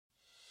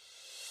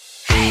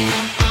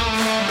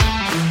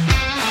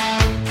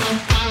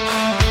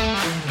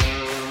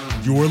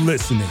You're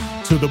listening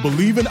to the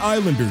Believe in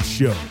Islanders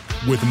show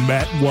with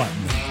Matt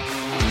Watney.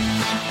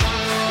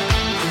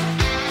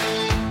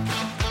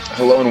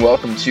 Hello and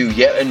welcome to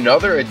yet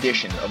another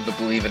edition of the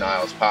Believe in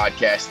Isles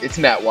podcast. It's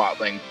Matt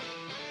Watling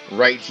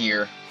right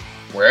here,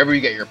 wherever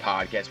you get your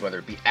podcast, whether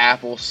it be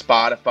Apple,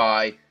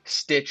 Spotify,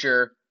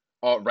 Stitcher,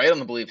 right on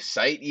the Believe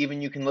site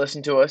even you can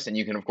listen to us, and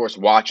you can of course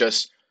watch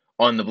us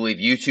on the Believe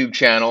YouTube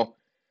channel.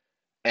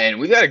 And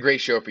we've got a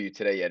great show for you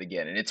today yet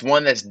again, and it's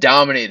one that's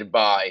dominated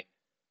by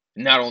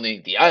not only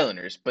the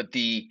Islanders, but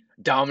the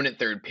dominant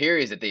third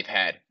periods that they've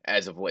had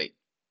as of late.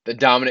 The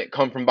dominant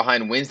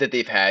come-from-behind wins that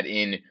they've had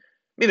in,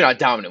 maybe not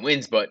dominant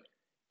wins, but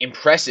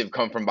impressive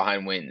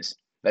come-from-behind wins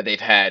that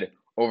they've had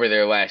over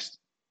their last,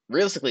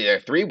 realistically, their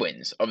 3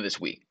 wins of this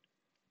week.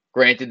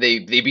 Granted, they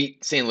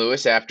beat St.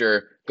 Louis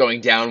after going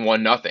down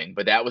 1-0,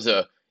 but that was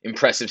a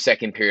impressive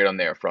second period on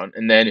their front.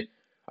 And then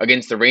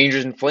against the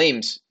Rangers and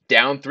Flames,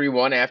 down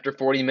 3-1 after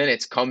 40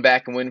 minutes, come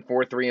back and win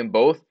 4-3 in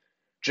both.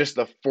 Just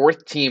the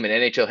 4th team in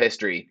NHL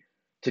history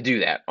to do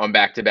that on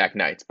back-to-back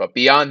nights. But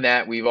beyond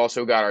that, we've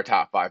also got our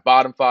top 5,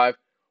 bottom 5.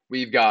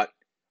 We've got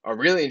a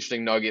really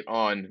interesting nugget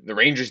on the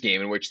Rangers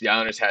game in which the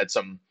Islanders had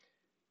some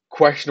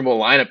questionable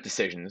lineup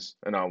decisions,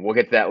 and we'll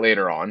get to that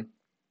later on.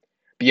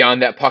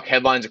 Beyond that, puck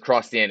headlines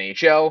across the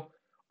NHL,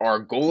 our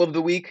goal of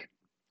the week,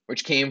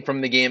 which came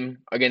from the game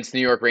against the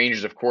New York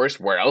Rangers, of course.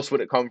 Where else would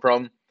it come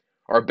from?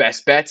 Our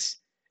best bets.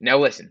 Now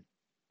listen,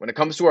 when it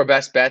comes to our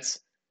best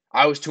bets,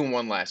 I was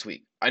 2-1 last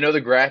week. I know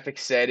the graphic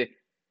said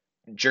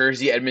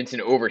Jersey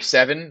Edmonton over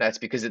 7. That's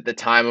because at the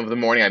time of the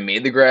morning I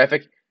made the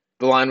graphic,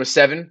 the line was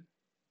 7.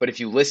 But if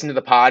you listen to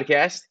the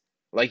podcast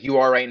like you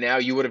are right now,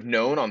 you would have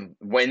known on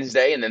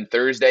Wednesday and then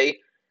Thursday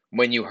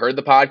when you heard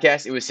the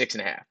podcast, it was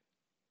 6.5.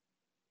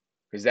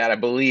 Because that, I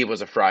believe,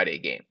 was a Friday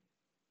game.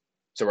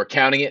 So we're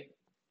counting it.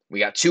 We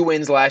got 2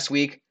 wins last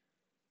week.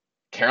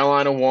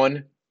 Carolina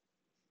won.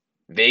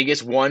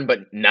 Vegas won,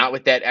 but not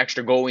with that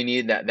extra goal we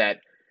needed, that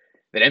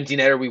empty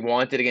netter we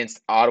wanted against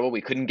Ottawa.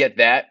 We couldn't get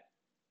that.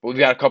 But we've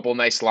got a couple of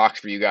nice locks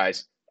for you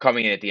guys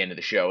coming in at the end of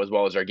the show, as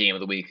well as our game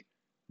of the week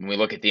when we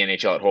look at the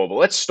NHL at whole. But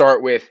let's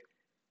start with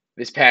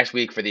this past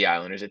week for the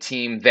Islanders, a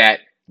team that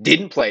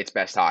didn't play its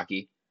best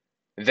hockey,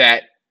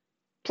 that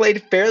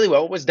played fairly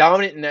well, was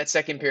dominant in that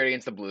second period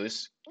against the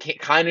Blues,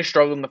 kind of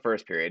struggled in the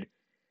first period,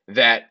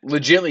 that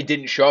legitimately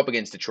didn't show up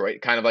against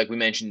Detroit, kind of like we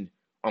mentioned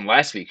on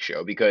last week's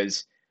show,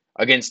 because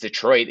against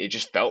Detroit, it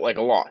just felt like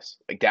a loss.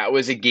 Like, that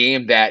was a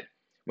game that,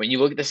 when you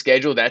look at the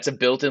schedule, that's a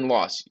built-in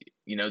loss.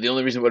 You know, the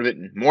only reason it would have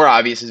been more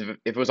obvious is if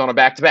it was on a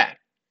back-to-back.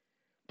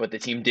 But the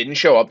team didn't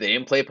show up. They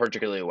didn't play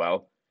particularly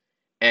well.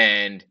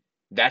 And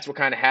that's what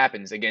kind of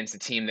happens against a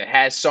team that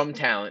has some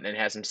talent and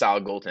has some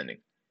solid goaltending.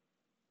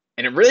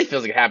 And it really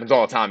feels like it happens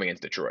all the time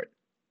against Detroit.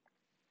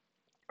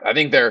 I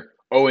think they're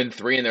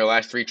 0-3 in their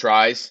last 3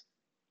 tries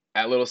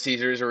at Little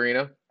Caesars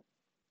Arena,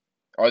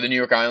 are the New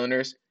York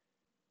Islanders.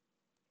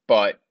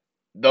 But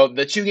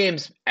the 2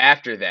 games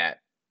after that,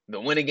 the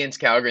win against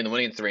Calgary and the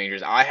win against the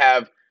Rangers, I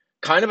have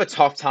kind of a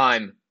tough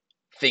time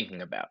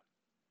thinking about.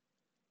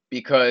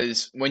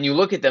 Because when you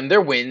look at them,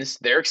 they're wins,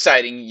 they're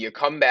exciting, you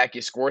come back,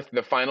 you score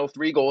the final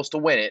 3 goals to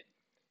win it,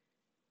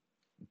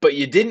 but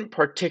you didn't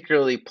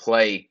particularly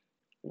play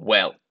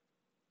well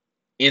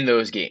in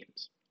those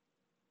games.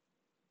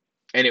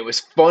 And it was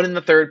fun in the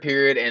third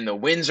period, and the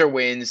wins are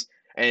wins,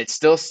 and it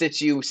still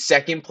sits you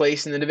second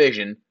place in the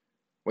division,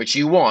 which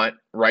you want,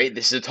 right?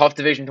 This is a tough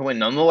division to win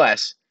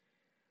nonetheless.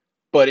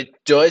 But it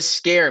does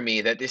scare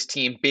me that this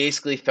team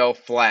basically fell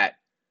flat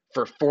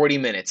for 40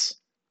 minutes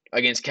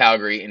against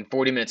Calgary and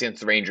 40 minutes against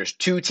the Rangers,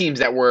 2 teams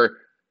that were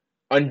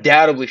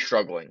undoubtedly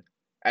struggling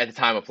at the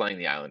time of playing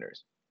the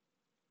Islanders.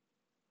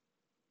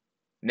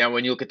 Now,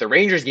 when you look at the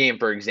Rangers game,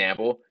 for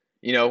example,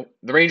 you know,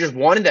 the Rangers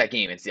wanted that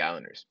game against the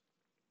Islanders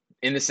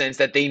in the sense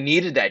that they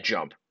needed that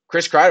jump.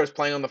 Chris Kreider was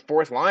playing on the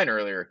 4th line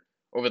earlier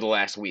over the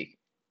last week.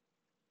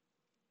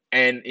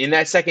 And in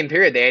that second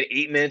period, they had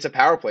 8 minutes of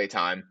power play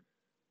time,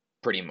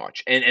 pretty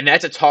much. And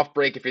that's a tough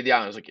break if you're the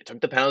Islanders. Like, you took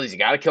the penalties, you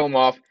got to kill them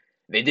off.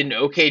 They did an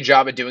okay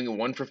job at doing it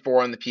 1 for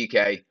 4 on the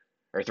PK,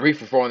 or 3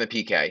 for 4 on the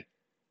PK.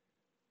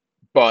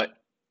 But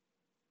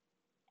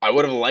I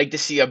would have liked to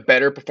see a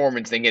better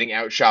performance than getting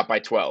outshot by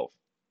 12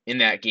 in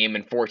that game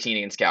and 14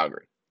 against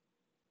Calgary.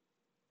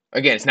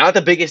 Again, it's not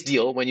the biggest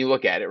deal when you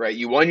look at it, right?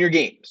 You won your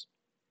games.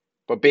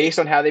 But based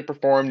on how they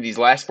performed these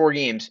last 4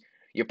 games,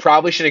 you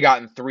probably should have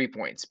gotten 3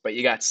 points, but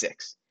you got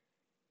 6.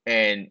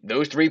 And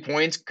those 3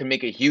 points could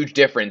make a huge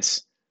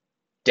difference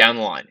down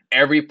the line.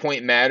 Every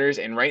point matters,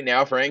 and right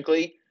now,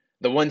 frankly,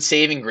 the one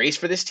saving grace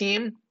for this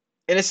team,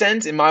 in a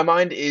sense, in my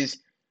mind, is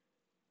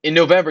in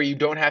November, you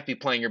don't have to be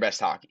playing your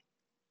best hockey.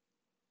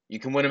 You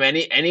can win them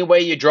any way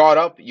you draw it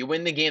up. You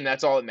win the game,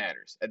 that's all that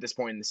matters at this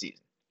point in the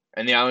season.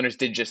 And the Islanders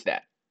did just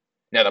that.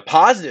 Now, the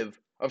positive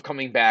of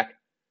coming back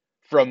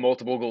from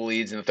multiple goal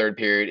leads in the third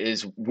period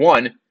is,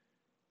 1,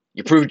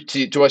 you proved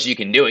to us you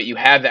can do it. You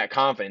have that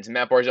confidence. And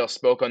Matt Barzal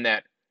spoke on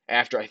that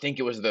after, I think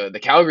it was the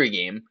Calgary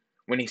game,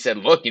 when he said,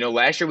 look,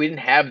 last year we didn't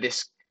have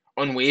this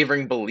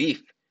unwavering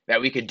belief that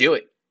we could do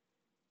it.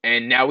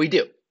 And now we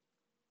do.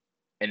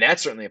 And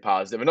that's certainly a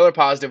positive. Another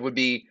positive would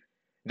be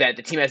that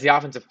the team has the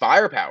offensive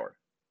firepower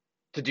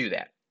to do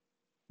that.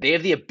 They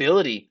have the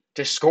ability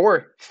to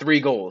score 3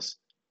 goals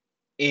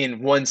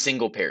in one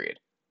single period,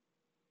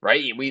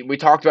 right? We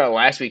talked about it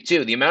last week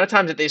too. The amount of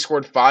times that they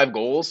scored 5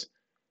 goals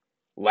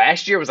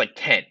last year was like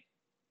 10.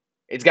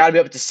 It's got to be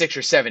up to 6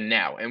 or 7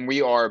 now, and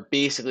we are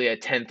basically a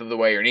tenth of the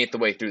way or an eighth of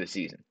the way through the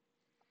season.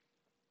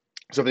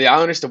 So for the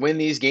Islanders to win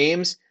these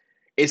games,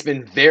 it's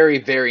been very,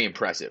 very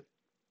impressive,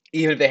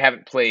 even if they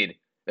haven't played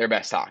their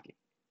best hockey.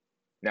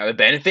 Now, the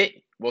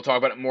benefit, we'll talk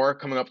about it more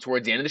coming up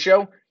towards the end of the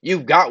show,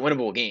 you've got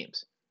winnable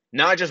games.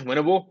 Not just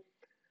winnable,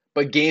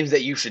 but games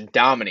that you should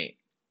dominate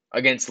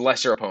against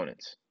lesser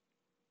opponents.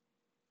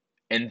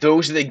 And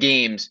those are the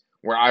games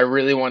where I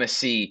really want to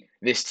see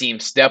this team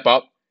step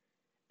up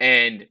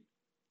and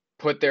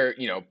put their,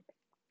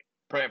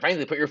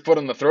 frankly, put your foot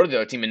on the throat of the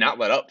other team and not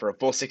let up for a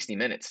full 60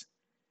 minutes.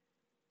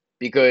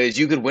 Because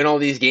you could win all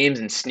these games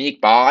and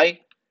sneak by,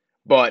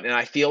 and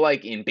I feel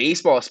like in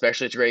baseball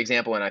especially, it's a great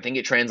example, and I think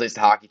it translates to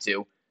hockey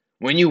too.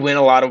 When you win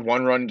a lot of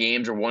one-run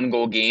games or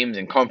one-goal games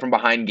and come from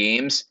behind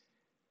games,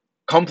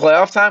 come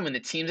playoff time, when the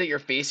teams that you're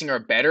facing are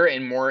better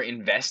and more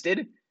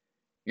invested,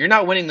 you're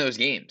not winning those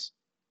games.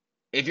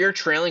 If you're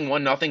trailing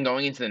 1-0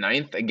 going into the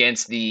ninth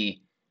against the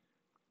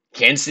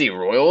Kansas City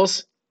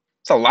Royals,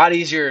 it's a lot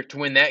easier to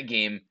win that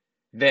game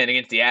than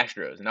against the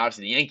Astros. And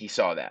obviously the Yankees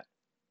saw that.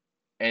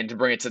 And to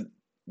bring it to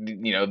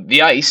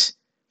the ice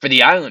for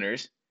the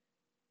Islanders,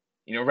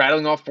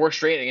 rattling off 4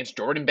 straight against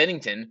Jordan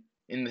Bennington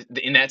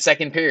in that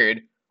second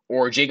period,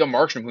 or Jacob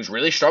Markstrom, who's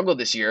really struggled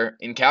this year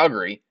in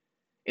Calgary,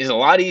 is a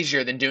lot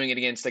easier than doing it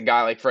against a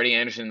guy like Freddie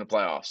Anderson in the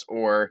playoffs.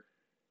 Or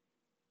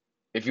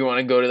if you want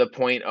to go to the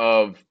point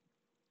of,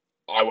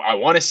 I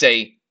want to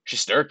say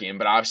Shesterkin,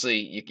 but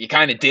obviously you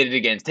kind of did it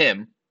against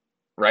him,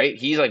 right?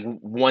 He's like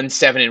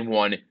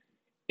 1-7-1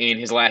 in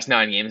his last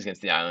 9 games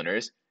against the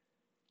Islanders.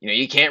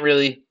 You can't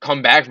really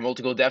come back from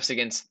multi-goal deficits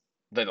against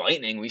the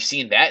Lightning. We've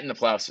seen that in the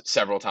playoffs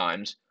several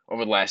times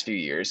over the last few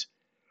years.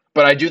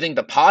 But I do think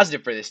the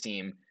positive for this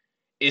team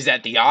is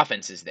that the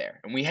offense is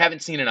there. And we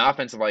haven't seen an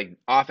offense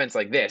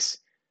like this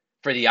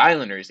for the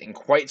Islanders in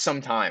quite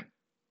some time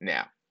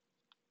now.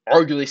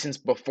 Arguably since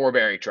before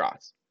Barry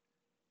Trotz.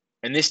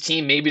 And this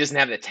team maybe doesn't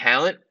have the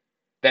talent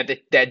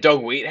that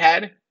Doug Weight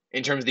had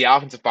in terms of the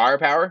offensive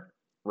firepower,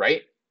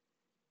 right?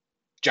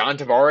 John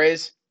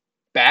Tavares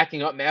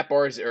backing up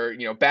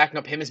backing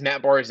up him as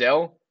Matt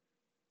Barzal.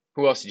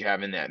 Who else did you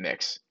have in that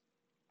mix?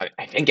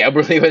 I think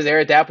Eberle was there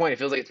at that point. It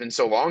feels like it's been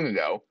so long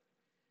ago.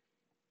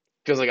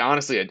 It feels like,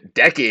 honestly,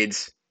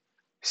 decades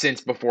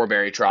since before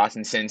Barry Trotz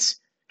and since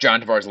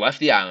John Tavares left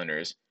the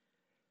Islanders.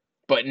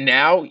 But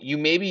now you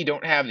maybe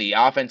don't have the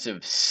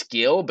offensive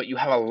skill, but you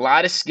have a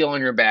lot of skill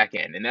on your back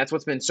end. And that's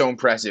what's been so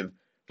impressive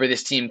for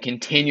this team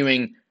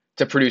continuing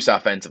to produce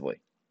offensively,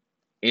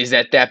 is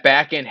that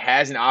back end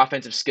has an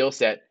offensive skill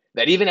set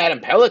that even Adam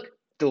Pelech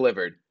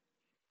delivered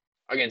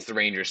against the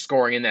Rangers,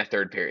 scoring in that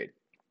third period.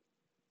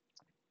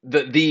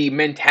 The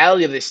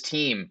mentality of this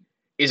team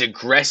is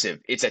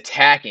aggressive. It's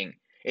attacking.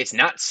 It's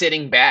not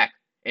sitting back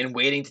and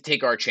waiting to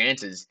take our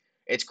chances.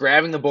 It's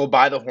grabbing the bull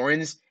by the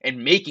horns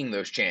and making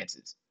those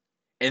chances.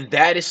 And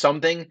that is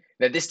something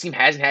that this team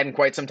hasn't had in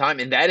quite some time,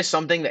 and that is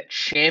something that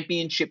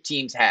championship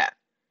teams have.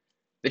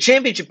 The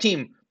championship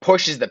team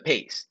pushes the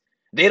pace.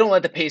 They don't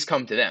let the pace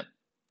come to them.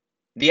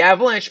 The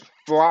Avalanche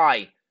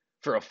fly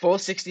for a full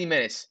 60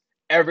 minutes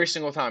every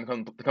single time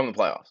come the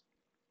playoffs.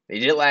 They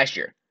did it last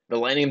year. The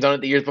Lightning have done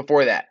it the years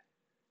before that.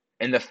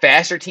 And the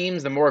faster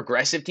teams, the more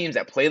aggressive teams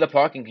that play the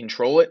puck and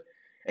control it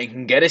and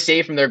can get a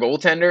save from their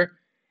goaltender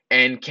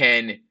and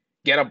can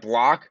get a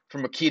block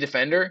from a key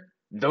defender,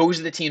 those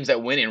are the teams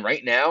that win. And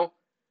right now,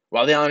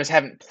 while the Islanders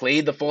haven't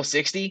played the full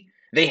 60,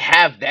 they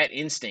have that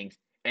instinct.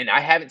 And I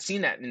haven't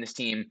seen that in this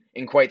team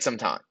in quite some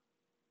time.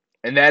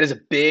 And that is a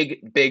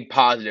big, big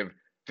positive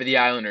for the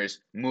Islanders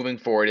moving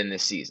forward in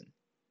this season.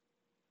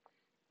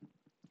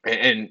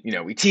 And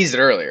we teased it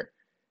earlier.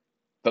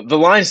 But the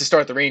lines to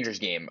start the Rangers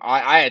game,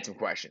 I had some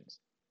questions.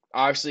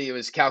 Obviously, it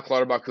was Cal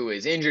Clutterbuck who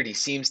is injured. He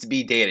seems to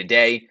be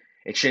day-to-day.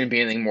 It shouldn't be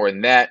anything more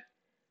than that.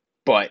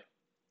 But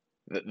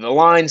the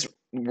lines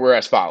were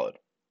as followed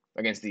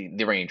against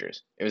the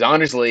Rangers. It was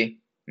Anders Lee,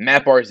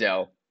 Matt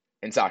Barzal,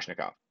 and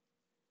Soshnikov.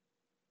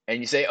 And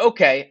you say,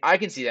 okay, I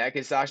can see that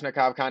because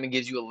Soshnikov kind of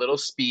gives you a little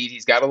speed.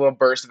 He's got a little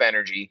burst of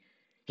energy.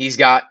 He's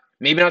got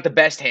maybe not the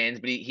best hands,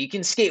 but he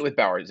can skate with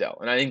Barzal.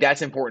 And I think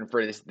that's important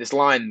for this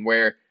line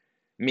where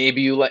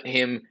maybe you let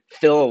him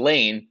fill a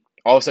lane.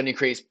 All of a sudden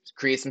you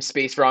create some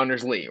space for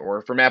Anders Lee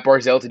or for Matt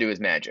Barzal to do his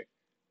magic.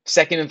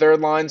 Second and third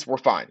lines were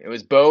fine. It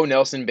was Bo,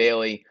 Nelson,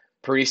 Bailey,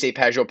 Parise,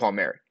 Pajot,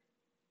 Palmieri.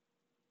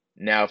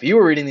 Now, if you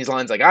were reading these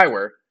lines like I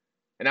were,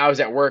 and I was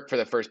at work for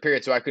the first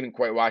period, so I couldn't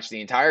quite watch the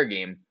entire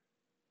game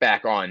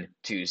back on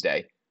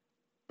Tuesday,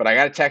 but I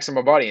got a text from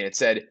my buddy, and it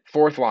said,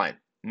 fourth line,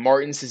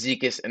 Martin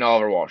Cizikas and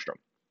Oliver Wahlstrom.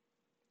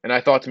 And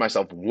I thought to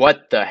myself,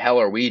 what the hell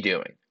are we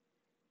doing?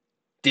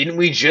 Didn't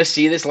we just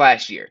see this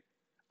last year?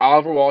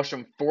 Oliver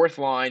Wahlstrom, fourth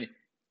line,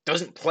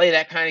 doesn't play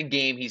that kind of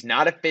game. He's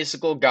not a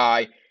physical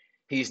guy.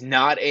 He's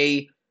not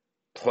a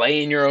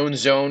play in your own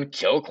zone,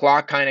 kill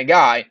clock kind of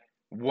guy.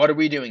 What are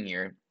we doing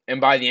here?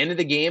 And by the end of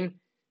the game,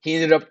 he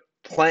ended up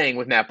playing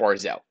with Matt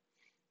Barzal.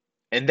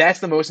 And that's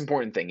the most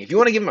important thing. If you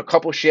want to give him a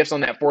couple shifts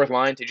on that fourth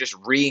line to just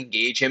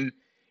re-engage him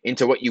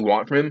into what you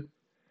want from him,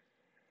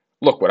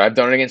 look, would I have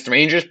done it against the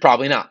Rangers?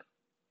 Probably not.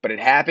 But it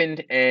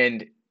happened,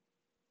 and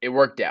it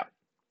worked out.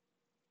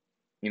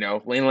 You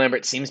know, Lane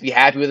Lambert seems to be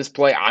happy with his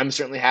play. I'm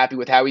certainly happy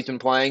with how he's been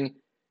playing.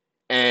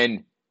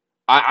 And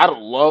I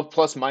don't love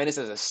plus minus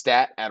as a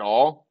stat at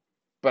all,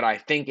 but I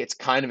think it's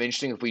kind of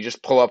interesting if we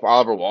just pull up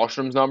Oliver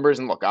Wahlstrom's numbers.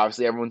 And look,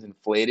 obviously everyone's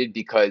inflated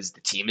because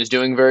the team is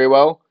doing very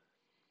well.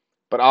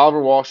 But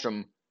Oliver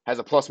Wahlstrom has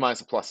a plus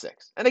minus of +6.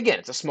 And again,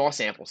 it's a small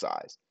sample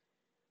size.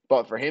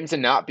 But for him to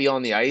not be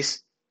on the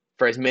ice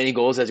for as many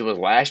goals as he was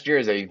last year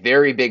is a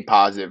very big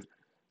positive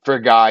for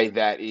a guy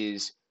that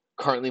is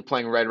currently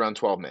playing right around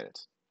 12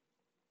 minutes.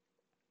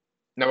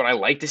 Now, would I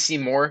like to see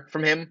more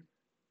from him?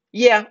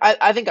 Yeah,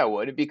 I think I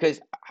would,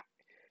 because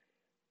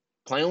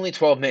playing only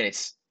 12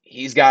 minutes,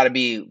 he's got to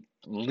be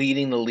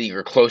leading the league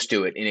or close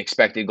to it in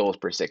expected goals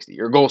per 60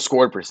 or goals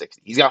scored per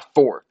 60. He's got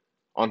 4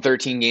 on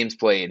 13 games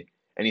played,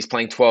 and he's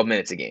playing 12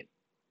 minutes a game.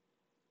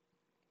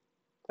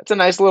 That's a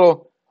nice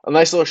little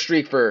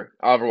streak for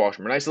Oliver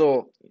Wahlstrom. A nice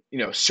little,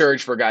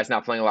 surge for guys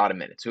not playing a lot of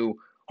minutes, who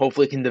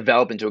hopefully can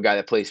develop into a guy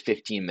that plays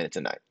 15 minutes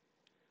a night.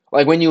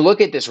 Like, when you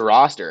look at this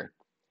roster,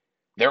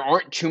 there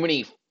aren't too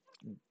many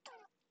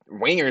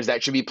wingers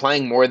that should be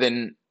playing more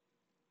than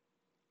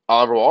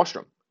Oliver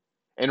Wahlstrom.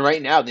 And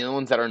right now, the only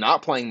ones that are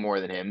not playing more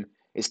than him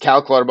is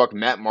Cal Clutterbuck,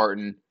 Matt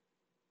Martin,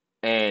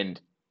 and,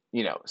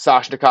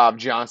 Svechnikov,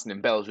 Johnson,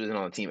 and Bells, who isn't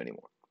on the team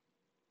anymore.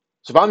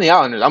 So if I'm the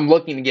Islanders, I'm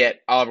looking to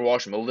get Oliver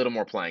Wahlstrom a little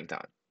more playing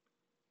time.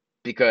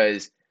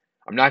 Because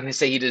I'm not going to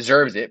say he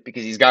deserves it,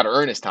 because he's got to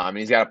earn his time, and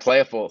he's got to play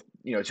a full,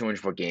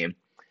 200-foot game.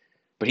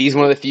 But he's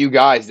one of the few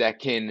guys that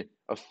can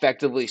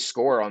effectively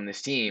score on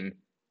this team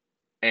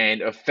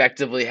and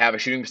effectively have a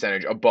shooting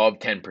percentage above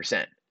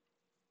 10%.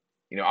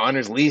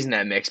 Anders Lee's in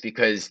that mix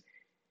because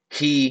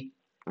he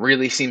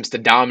really seems to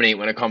dominate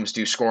when it comes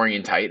to scoring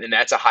in tight, and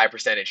that's a high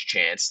percentage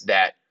chance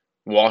that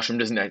Wahlstrom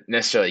doesn't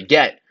necessarily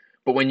get.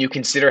 But when you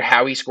consider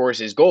how he scores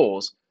his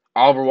goals,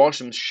 Oliver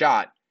Wahlstrom's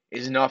shot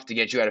is enough to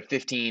get you at a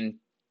 15,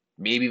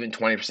 maybe even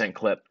 20%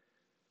 clip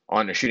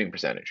on a shooting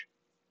percentage.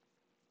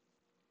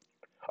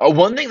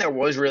 One thing that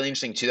was really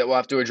interesting, too, that we'll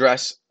have to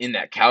address in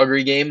that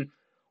Calgary game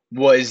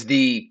was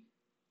the,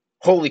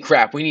 holy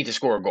crap, we need to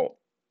score a goal.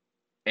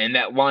 And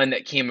that line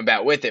that came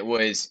about with it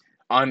was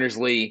Anders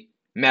Lee,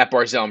 Matt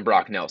Barzal, and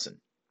Brock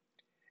Nelson.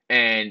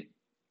 And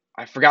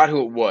I forgot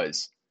who it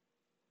was,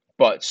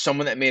 but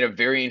someone that made a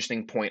very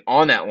interesting point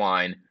on that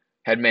line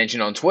had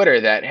mentioned on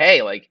Twitter that,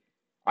 hey,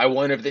 I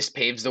wonder if this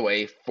paves the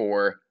way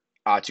for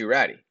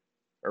Ratu.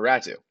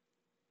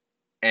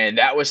 And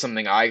that was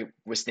something I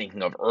was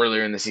thinking of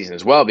earlier in the season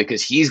as well,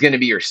 because he's going to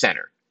be your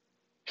center.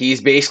 He's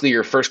basically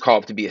your first call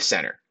up to be a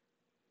center.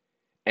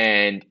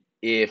 And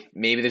if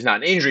maybe there's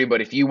not an injury,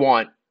 but if you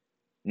want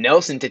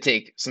Nelson to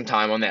take some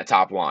time on that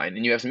top line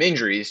and you have some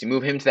injuries, you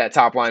move him to that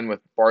top line with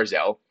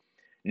Barzal.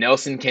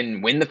 Nelson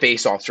can win the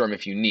faceoffs from him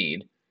if you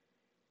need.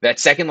 That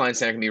second line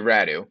center can be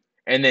Ratu.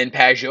 And then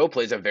Pageau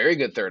plays a very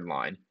good third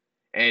line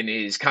and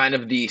is kind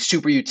of the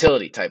super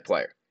utility type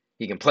player.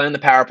 He can play on the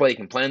power play, he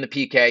can play on the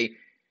PK,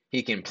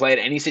 he can play at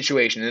any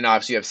situation, and then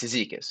obviously you have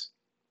Cizikas.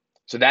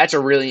 So that's a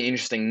really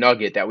interesting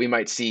nugget that we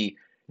might see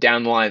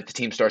down the line if the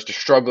team starts to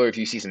struggle or if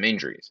you see some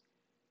injuries.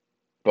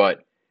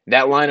 But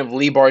that line of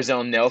Lee,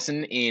 Barzal, and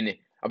Nelson in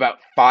about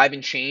 5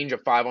 and change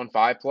of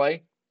 5-on-5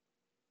 play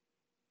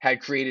had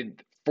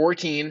created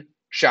 14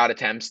 shot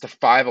attempts to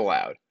 5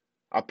 allowed,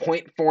 a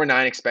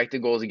 .49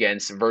 expected goals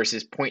against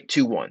versus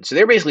 .21. So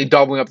they're basically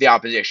doubling up the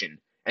opposition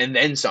and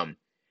then some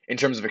in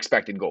terms of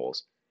expected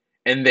goals.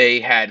 And they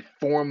had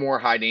 4 more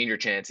high danger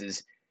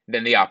chances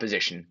than the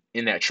opposition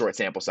in that short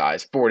sample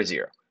size,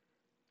 4-0.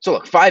 So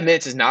look, 5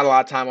 minutes is not a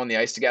lot of time on the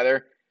ice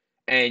together,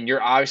 and you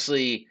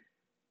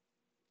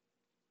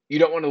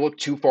don't want to look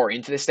too far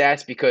into the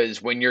stats,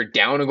 because when you're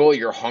down a goal,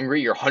 you're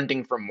hungry, you're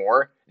hunting for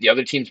more. The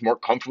other team's more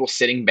comfortable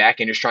sitting back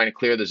and just trying to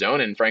clear the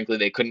zone, and frankly,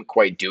 they couldn't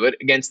quite do it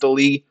against the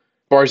Lee,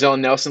 Barzal,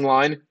 and Nelson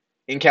line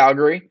in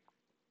Calgary.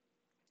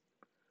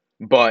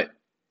 But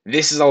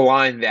this is a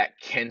line that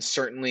can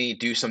certainly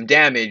do some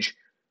damage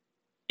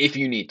if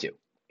you need to.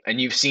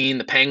 And you've seen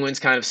the Penguins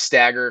kind of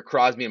stagger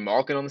Crosby and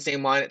Malkin on the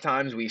same line at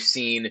times. We've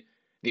seen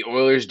the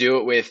Oilers do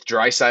it with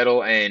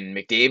Draisaitl and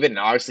McDavid, and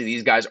obviously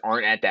these guys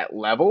aren't at that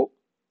level.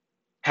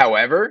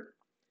 However,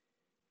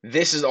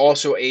 this is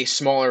also a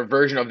smaller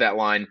version of that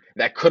line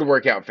that could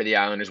work out for the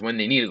Islanders when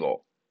they need a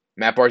goal.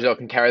 Matt Barzal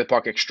can carry the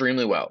puck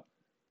extremely well.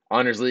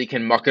 Anders Lee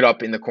can muck it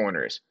up in the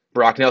corners.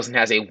 Brock Nelson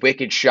has a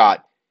wicked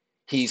shot.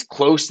 He's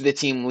close to the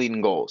team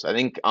leading goals. I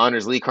think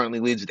Anders Lee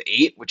currently leads with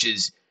 8, which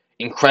is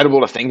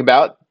incredible to think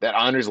about, that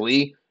Anders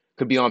Lee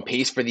could be on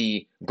pace for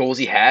the goals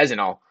he has. And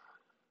I'll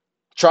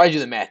try to do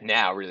the math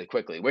now really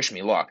quickly. Wish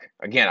me luck.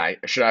 Again,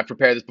 should I have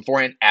prepared this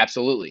beforehand?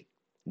 Absolutely.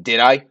 Did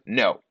I?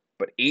 No.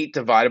 But 8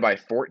 divided by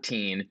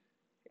 14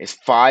 is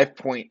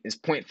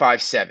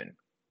 0.57.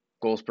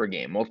 goals per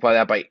game. Multiply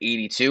that by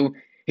 82.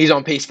 He's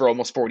on pace for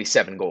almost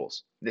 47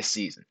 goals this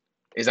season,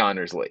 is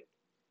Anders Lee.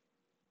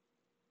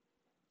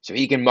 So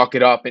he can muck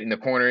it up in the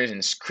corners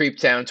and creep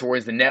down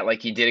towards the net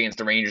like he did against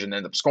the Rangers and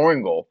end up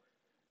scoring a goal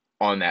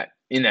in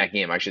that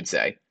game, I should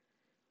say.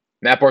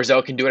 Matt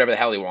Barzal can do whatever the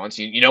hell he wants.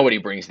 You know what he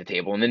brings to the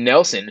table. And then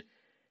Nelson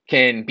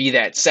can be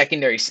that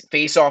secondary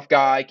face-off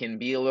guy, can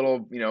be a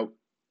little,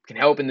 can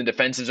help in the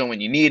defensive zone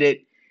when you need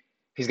it.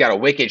 He's got a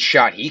wicked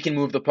shot. He can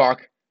move the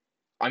puck.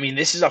 I mean,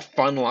 this is a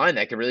fun line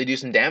that could really do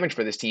some damage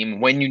for this team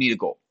when you need a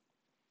goal.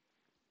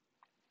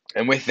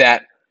 And with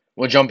that,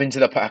 we'll jump into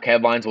the puck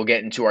headlines. We'll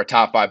get into our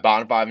top 5,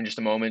 bottom 5 in just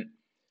a moment.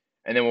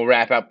 And then we'll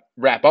wrap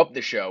up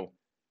the show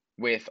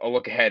with a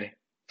look ahead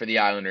for the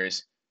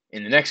Islanders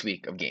in the next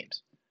week of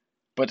games.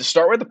 But to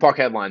start with the puck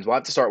headlines, we'll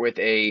have to start with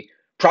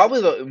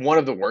probably one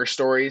of the worst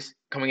stories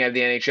coming out of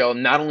the NHL,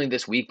 not only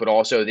this week, but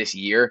also this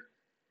year.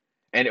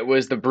 And it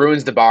was the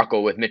Bruins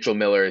debacle with Mitchell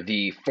Miller,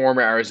 the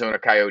former Arizona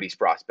Coyotes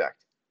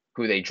prospect,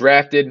 who they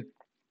drafted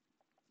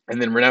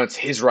and then renounced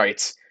his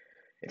rights.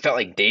 It felt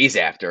like days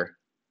after,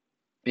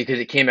 because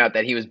it came out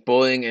that he was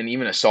bullying and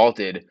even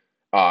assaulted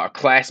a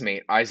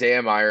classmate,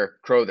 Isaiah Meyer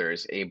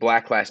Crothers, a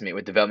black classmate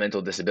with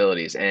developmental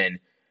disabilities. And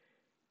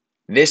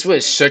this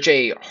was such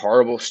a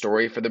horrible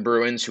story for the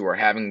Bruins, who are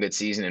having a good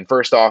season. And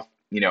first off,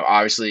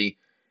 obviously,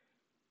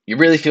 you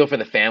really feel for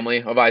the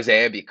family of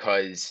Isaiah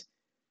because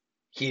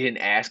he didn't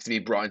ask to be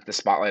brought into the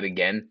spotlight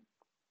again.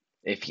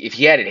 If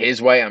he had it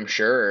his way, I'm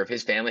sure, or if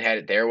his family had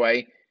it their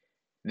way,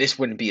 this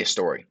wouldn't be a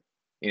story.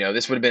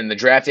 This would have been the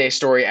draft day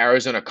story.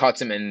 Arizona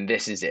cuts him, and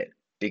this is it.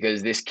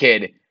 Because this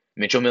kid,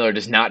 Mitchell Miller,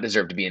 does not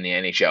deserve to be in the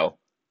NHL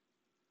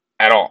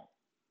at all.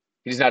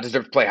 He does not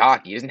deserve to play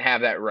hockey. He doesn't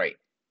have that right.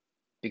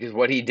 Because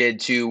what he did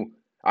to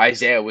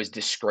Isaiah was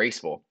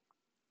disgraceful,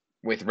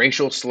 with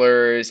racial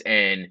slurs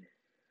and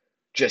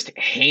just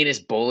heinous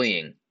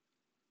bullying.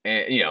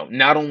 And,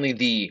 not only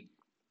the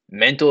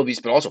mental abuse,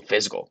 but also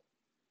physical.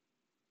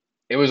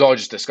 It was all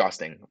just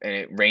disgusting. And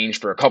it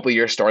ranged for a couple of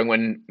years, starting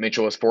when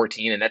Mitchell was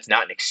 14. And that's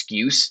not an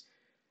excuse.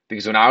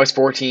 Because when I was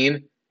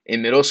 14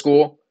 in middle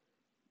school,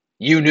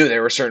 you knew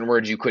there were certain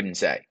words you couldn't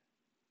say.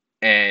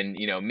 And,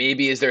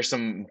 maybe is there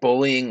some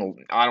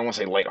bullying? I don't want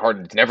to say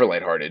lighthearted. It's never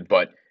lighthearted.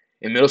 But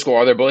in middle school,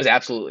 are there bullies?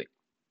 Absolutely.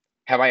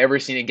 Have I ever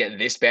seen it get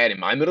this bad in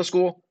my middle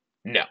school?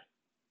 No.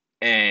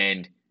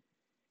 And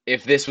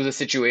if this was a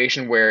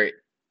situation where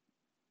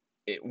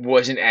it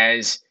wasn't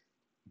as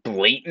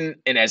blatant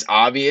and as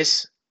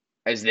obvious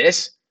as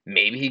this,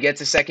 maybe he gets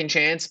a second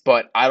chance.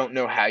 But I don't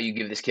know how you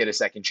give this kid a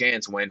second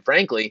chance when,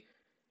 frankly,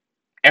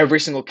 every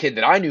single kid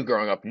that I knew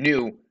growing up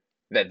knew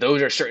that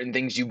those are certain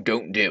things you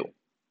don't do.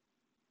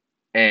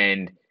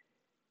 And,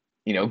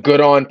 good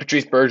on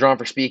Patrice Bergeron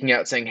for speaking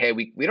out, saying, hey,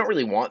 we don't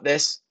really want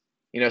this.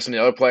 Some of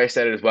the other players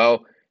said it as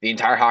well. The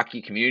entire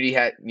hockey community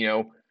had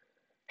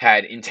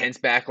intense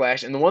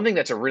backlash. And the one thing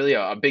that's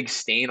a big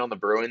stain on the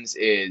Bruins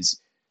is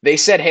they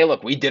said, hey,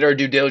 look, we did our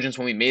due diligence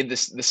when we made the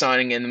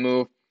signing and the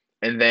move.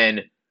 And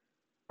then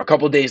a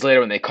couple of days later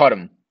when they cut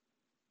him,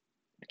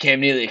 Cam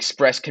Neely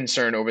expressed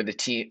concern over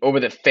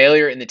the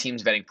failure in the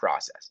team's vetting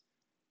process.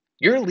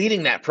 You're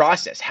leading that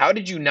process. How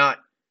did you not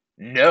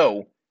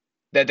know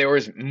that there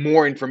was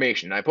more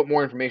information? And I put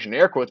more information in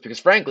air quotes because,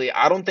 frankly,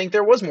 I don't think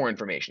there was more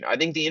information. I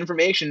think the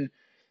information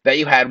that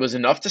you had was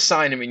enough to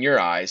sign him in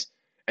your eyes.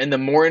 And the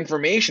more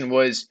information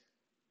was,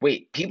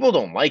 wait, people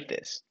don't like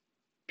this.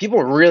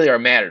 People really are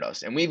mad at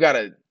us, and we've got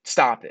to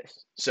stop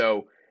this.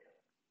 So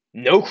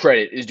no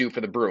credit is due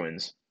for the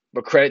Bruins,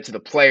 but credit to the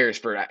players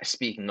for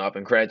speaking up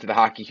and credit to the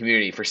hockey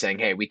community for saying,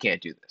 hey, we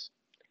can't do this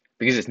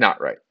because it's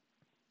not right.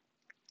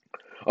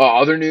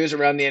 Other news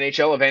around the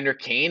NHL, Evander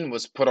Kane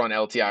was put on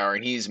LTIR,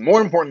 and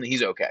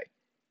he's okay.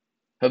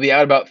 He'll be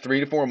out about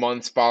 3 to 4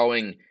 months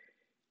following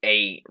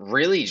a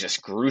really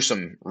just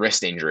gruesome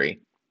wrist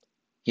injury.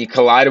 He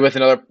collided with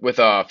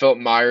Philip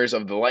Myers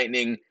of the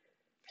Lightning,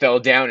 fell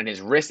down, and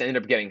his wrist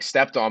ended up getting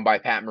stepped on by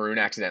Pat Maroon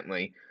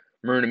accidentally.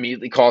 Maroon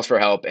immediately calls for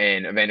help,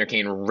 and Evander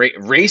Kane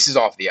races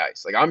off the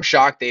ice. I'm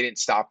shocked they didn't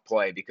stop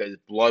play because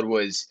blood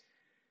was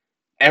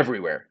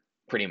everywhere,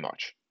 pretty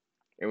much.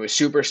 It was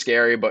super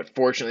scary, but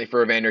fortunately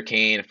for Evander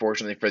Kane,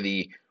 fortunately for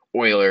the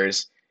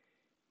Oilers,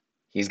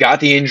 he's got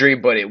the injury,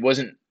 but it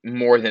wasn't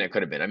more than it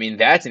could have been. I mean,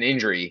 that's an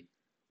injury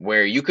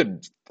where you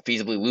could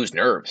feasibly lose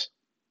nerves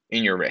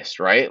in your wrist,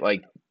 right?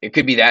 It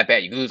could be that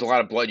bad. You can lose a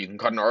lot of blood. You can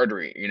cut an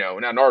artery,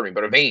 not an artery,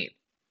 but a vein,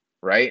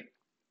 right?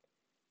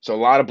 So a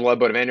lot of blood,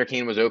 but Evander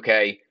Kane was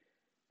okay.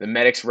 The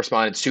medics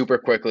responded super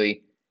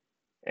quickly.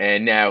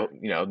 And now,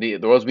 the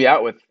Oilers will be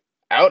out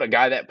without a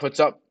guy that puts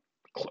up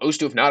close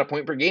to, if not a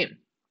point per game.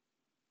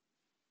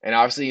 And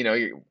obviously,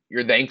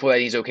 you're thankful that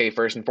he's okay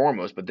first and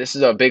foremost. But this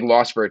is a big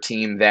loss for a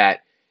team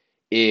that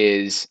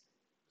is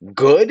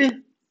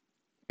good,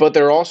 but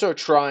they're also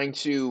trying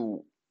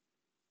to,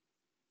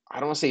 I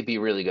don't want to say be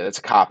really good. That's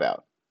a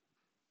cop-out.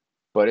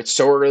 But it's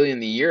so early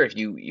in the year. If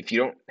you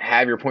don't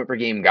have your point per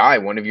game guy,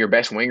 one of your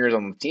best wingers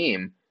on the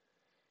team,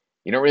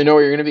 you don't really know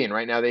where you're going to be. And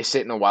right now they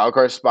sit in a wild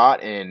card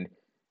spot. And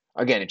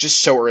again, it's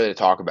just so early to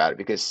talk about it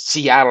because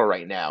Seattle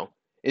right now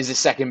is the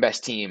second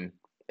best team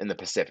in the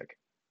Pacific.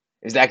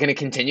 Is that going to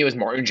continue? Is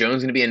Martin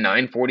Jones going to be a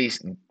 940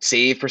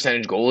 save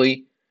percentage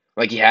goalie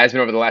like he has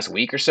been over the last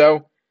week or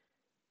so?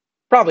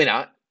 Probably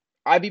not.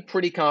 I'd be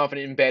pretty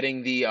confident in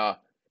betting the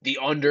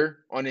under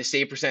on his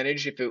save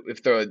percentage if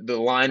the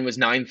line was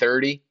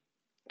 930.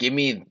 Give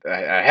me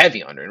a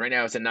heavy under, and right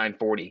now it's at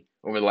 940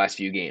 over the last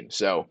few games.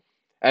 So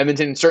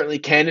Edmonton certainly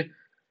can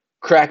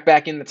crack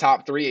back in the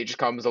top three. It just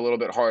comes a little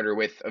bit harder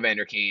with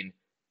Evander Kane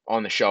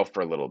on the shelf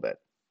for a little bit.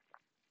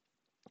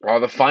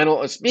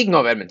 Speaking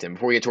of Edmonton,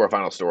 before we get to our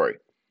final story,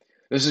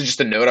 this is just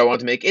a note I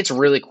wanted to make. It's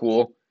really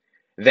cool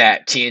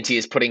that TNT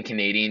is putting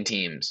Canadian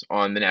teams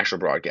on the national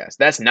broadcast.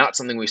 That's not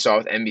something we saw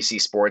with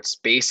NBC Sports.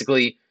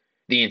 Basically,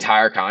 the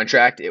entire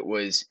contract, it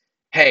was,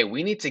 hey,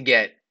 we need to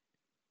get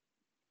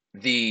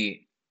the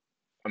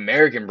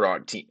American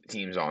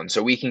teams on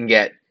so we can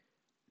get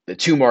the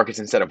two markets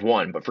instead of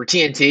one. But for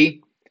TNT,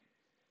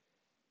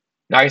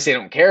 not going to say I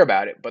don't care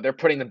about it, but they're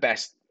putting the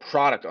best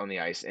product on the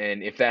ice.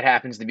 And if that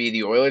happens to be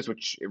the Oilers,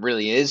 which it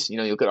really is,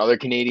 you look at other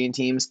Canadian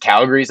teams,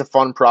 Calgary's a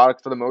fun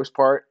product for the most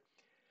part.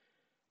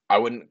 I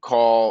wouldn't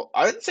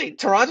say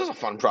Toronto's a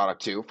fun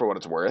product too, for what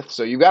it's worth.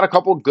 So you've got a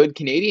couple good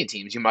Canadian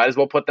teams. You might as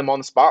well put them on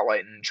the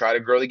spotlight and try to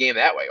grow the game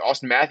that way.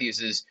 Austin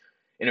Matthews is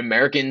an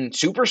American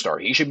superstar.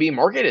 He should be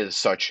marketed as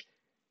such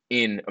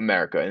in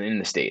America and in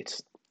the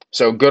States.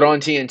 So good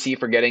on TNT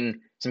for getting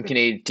some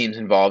Canadian teams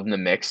involved in the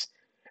mix.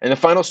 And the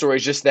final story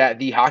is just that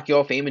the Hockey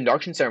Hall of Fame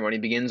induction ceremony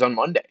begins on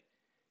Monday.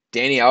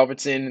 Danny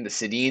Alfredson, the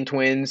Sedin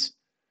twins,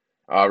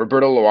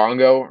 Roberto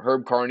Luongo,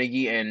 Herb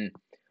Carnegie, and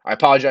I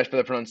apologize for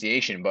the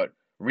pronunciation, but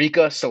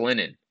Riikka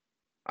Sallinen,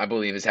 I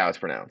believe is how it's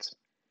pronounced.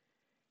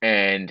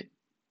 And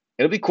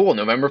it'll be cool.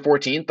 November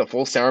 14th, the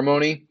full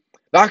ceremony.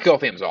 The Hockey Hall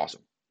of Fame is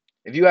awesome.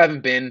 If you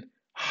haven't been,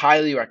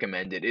 highly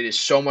recommend it. It is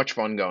so much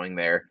fun going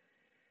there.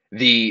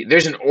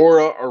 There's an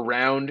aura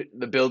around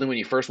the building when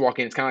you first walk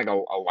in. It's kind of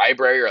like a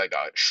library or like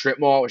a strip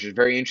mall, which is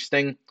very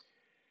interesting.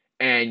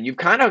 And you've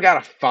kind of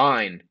got to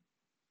find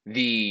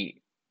the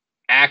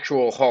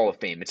actual Hall of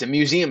Fame. It's a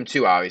museum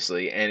too,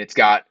 obviously, and it's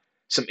got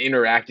some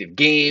interactive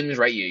games,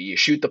 right? You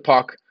shoot the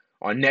puck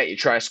on net, you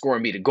try to score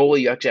and beat a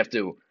goalie. You actually have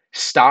to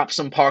stop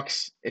some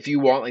pucks if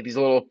you want, like these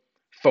little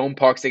foam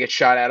pucks that get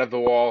shot out of the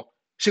wall.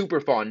 Super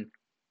fun.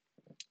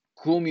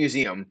 Cool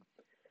museum.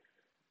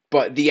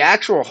 But the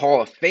actual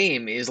Hall of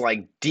Fame is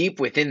like deep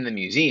within the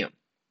museum.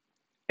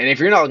 And if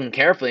you're not looking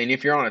carefully, and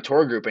if you're on a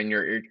tour group and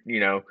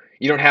you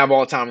don't have all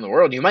the time in the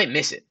world, you might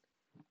miss it.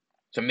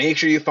 So make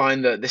sure you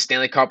find the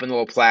Stanley Cup and the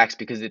little plaques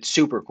because it's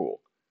super cool.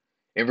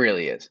 It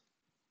really is.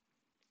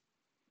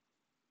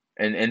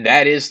 And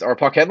that is our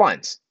puck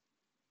headlines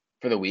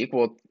for the week.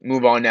 We'll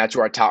move on now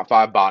to our top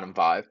five, bottom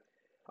five.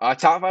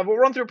 Top five, we'll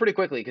run through it pretty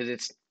quickly because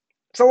it's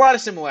a lot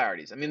of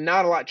similarities. I mean,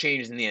 not a lot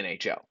changes in the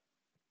NHL.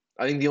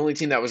 I think the only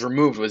team that was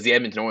removed was the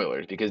Edmonton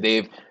Oilers because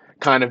they've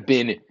kind of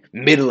been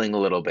middling a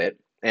little bit.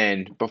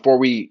 And before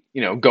we,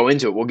 go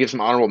into it, we'll give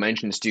some honorable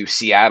mentions to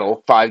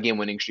Seattle, 5-game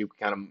winning streak.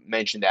 We kind of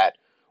mentioned that.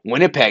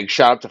 Winnipeg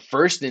shot up to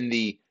first in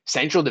the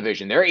Central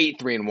Division. They're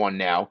 8-3-1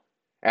 now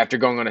after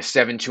going on a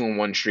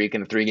 7-2-1 streak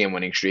and a 3-game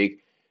winning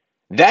streak.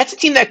 That's a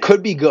team that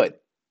could be good.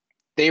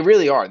 They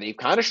really are. They've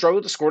kind of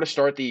struggled to score to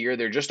start the year.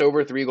 They're just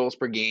over 3 goals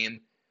per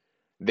game.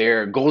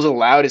 Their goals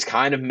allowed is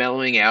kind of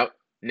mellowing out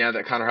now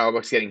that Connor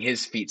Hellebuyck's getting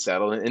his feet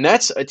settled. And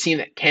that's a team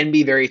that can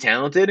be very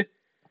talented.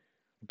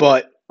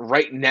 But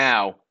right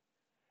now,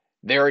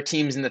 there are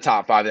teams in the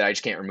top 5 that I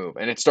just can't remove.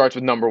 And it starts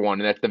with number 1,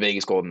 and that's the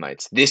Vegas Golden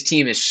Knights. This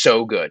team is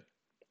so good.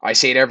 I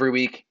say it every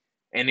week.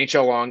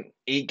 NHL long,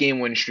 8-game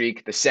win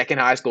streak, the second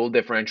highest goal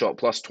differential at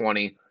plus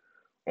 20.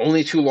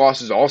 Only 2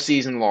 losses all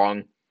season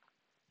long.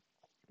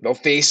 They'll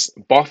face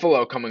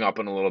Buffalo coming up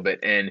in a little bit,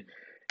 and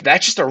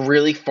that's just a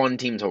really fun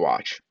team to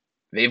watch.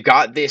 They've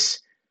got this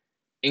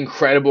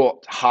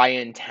incredible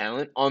high-end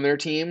talent on their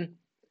team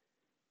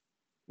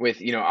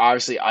with,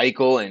 obviously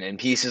Eichel and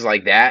pieces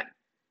like that.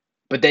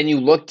 But then you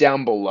look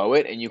down below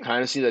it, and you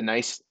kind of see the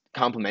nice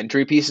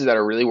complementary pieces that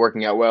are really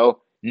working out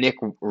well. Nick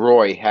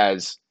Roy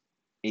has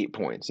 8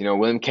 points.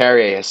 William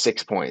Carrier has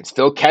 6 points.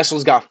 Phil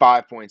Kessel's got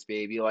 5 points,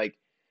 baby. Like,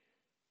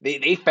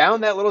 they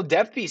found that little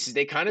depth pieces.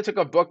 They kind of took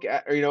a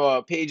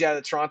page out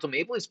of the Toronto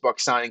Maple Leafs book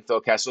signing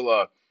Phil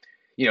Kessel,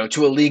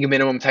 to a league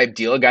minimum type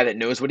deal, a guy that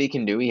knows what he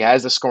can do. He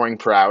has the scoring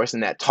prowess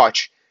and that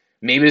touch.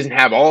 Maybe doesn't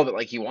have all of it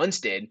like he once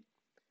did,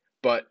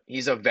 but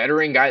he's a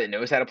veteran guy that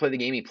knows how to play the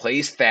game. He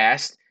plays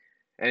fast.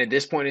 And at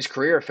this point in his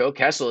career, Phil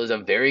Kessel is a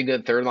very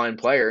good third-line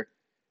player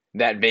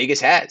that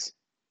Vegas has.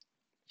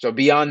 So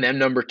beyond them,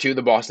 number 2,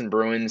 the Boston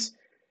Bruins.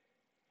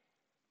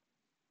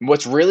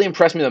 What's really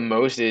impressed me the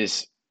most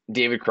is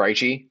David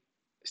Krejci.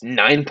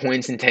 9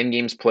 points in 10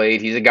 games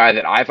played. He's a guy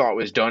that I thought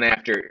was done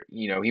after,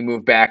 he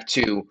moved back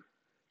to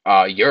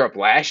Europe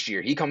last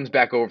year. He comes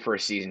back over for a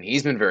season.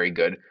 He's been very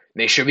good.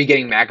 They should be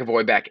getting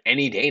McAvoy back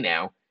any day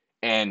now.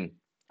 And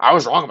I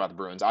was wrong about the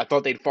Bruins. I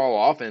thought they'd fall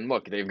off. And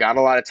look, they've got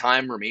a lot of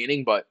time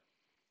remaining. But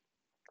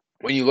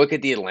when you look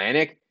at the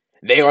Atlantic,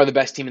 they are the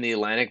best team in the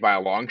Atlantic by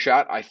a long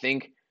shot. I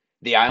think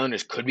the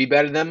Islanders could be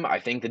better than them. I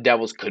think the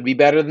Devils could be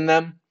better than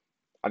them.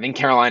 I think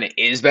Carolina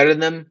is better than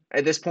them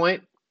at this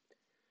point.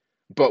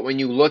 But when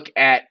you look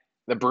at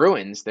the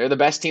Bruins, they're the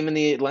best team in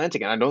the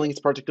Atlantic, and I don't think it's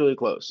particularly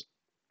close.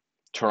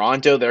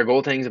 Toronto, their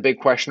goaltending is a big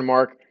question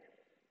mark.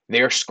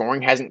 Their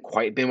scoring hasn't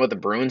quite been what the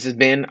Bruins has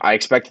been. I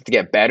expect it to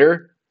get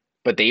better,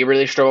 but they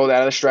really struggled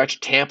out of the stretch.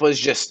 Tampa's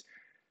just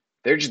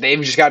they've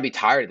just got to be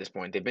tired at this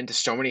point. They've been to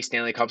so many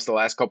Stanley Cups the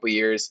last couple of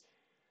years.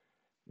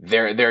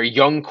 Their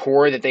young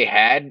core that they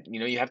had,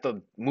 you have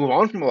to move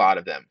on from a lot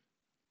of them,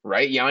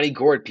 right? Yanni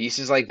Gourde,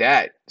 pieces like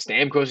that.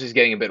 Stamkos is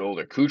getting a bit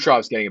older.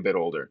 Kucherov's getting a bit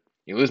older.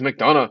 You lose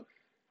McDonough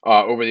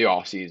over the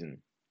offseason.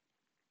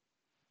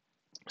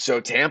 So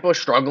Tampa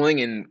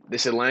struggling and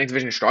this Atlantic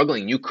Division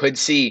struggling. You could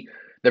see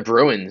the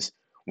Bruins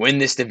win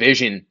this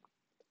division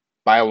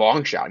by a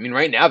long shot. I mean,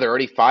 right now they're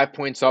already 5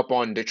 points up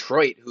on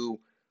Detroit, who,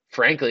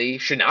 frankly,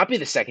 should not be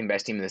the second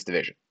best team in this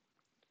division.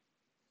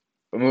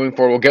 But moving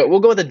forward, we'll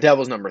go with the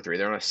Devils number 3.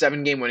 They're on a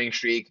 7-game winning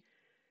streak.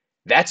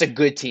 That's a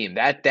good team.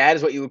 That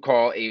is what you would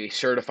call a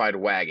certified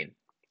wagon.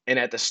 And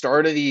at the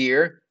start of the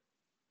year,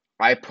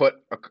 at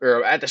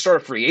the start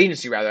of free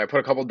agency rather, I put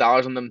a couple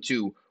dollars on them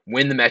to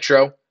win the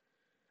Metro.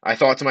 I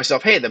thought to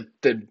myself, hey,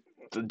 the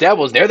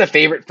Devils, they're the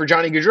favorite for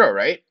Johnny Gaudreau,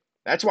 right?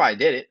 That's why I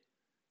did it.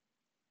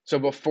 So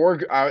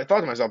I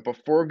thought to myself,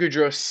 before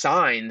Gaudreau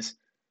signs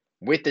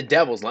with the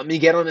Devils, let me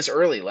get on this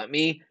early. Let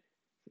me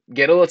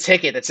get a little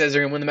ticket that says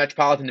they're going to win the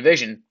Metropolitan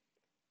Division.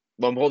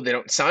 Lo and behold, they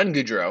don't sign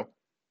Gaudreau.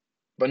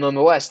 But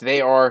nonetheless,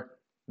 they are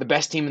the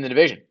best team in the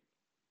division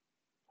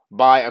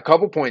by a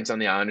couple points on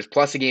the Islanders,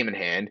 plus a game in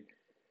hand.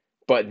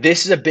 But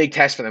this is a big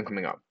test for them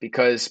coming up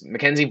because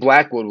Mackenzie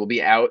Blackwood will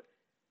be out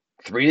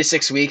 3 to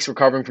 6 weeks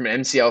recovering from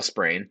an MCL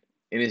sprain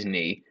in his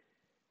knee.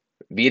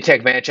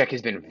 Vitek Vanacek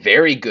has been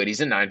very good.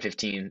 He's a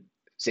 .915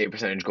 save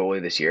percentage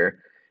goalie this year.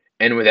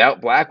 And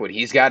without Blackwood,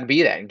 he's got to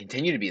be that and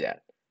continue to be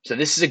that. So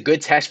this is a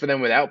good test for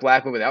them without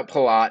Blackwood, without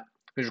Palat,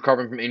 who's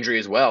recovering from injury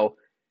as well.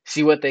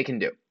 See what they can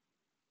do.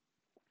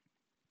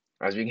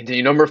 As we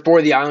continue, number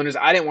 4, the Islanders.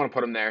 I didn't want to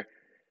put them there.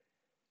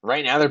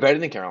 Right now, they're better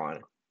than Carolina.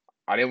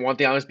 I didn't want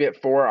the Islanders to be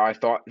at 4. I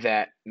thought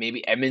that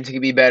maybe Edmonton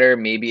could be better.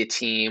 Maybe a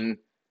team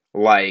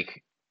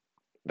like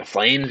the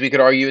Flames, we could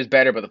argue, is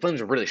better. But the Flames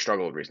have really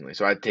struggled recently,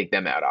 so I'd take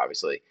them out,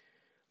 obviously.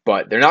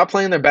 But they're not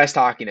playing their best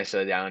hockey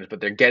necessarily, the Islanders,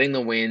 but they're getting the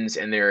wins,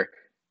 and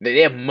they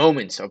have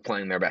moments of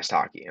playing their best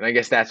hockey. And I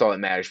guess that's all that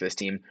matters for this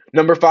team.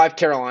 Number 5,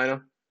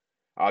 Carolina.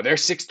 They're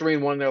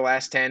 6-3-1 in their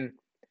last 10.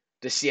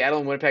 Does Seattle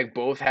and Winnipeg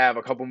both have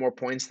a couple more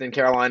points than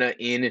Carolina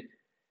in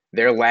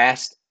their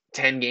last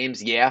 10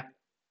 games? Yeah.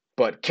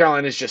 But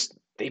Carolina's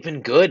they've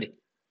been good.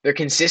 They're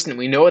consistent.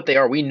 We know what they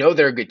are. We know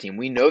they're a good team.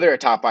 We know they're a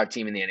top 5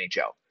 team in the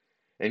NHL.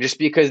 And just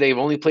because they've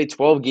only played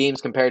 12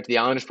 games compared to the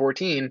Islanders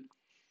 14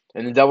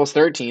 and the Devils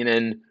 13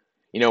 and,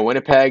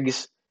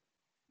 Winnipeg's,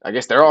 I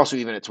guess they're also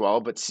even at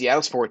 12, but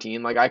Seattle's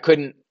 14. I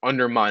couldn't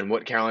undermine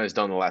what Carolina's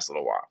done the last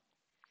little while.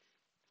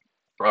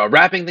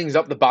 Wrapping things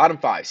up, the bottom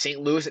 5. St.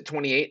 Louis at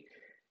 28.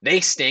 They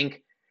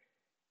stink.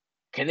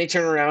 Can they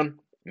turn around?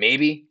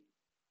 Maybe.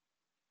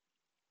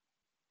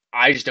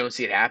 I just don't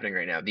see it happening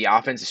right now. The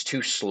offense is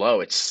too slow.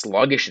 It's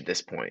sluggish at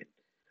this point.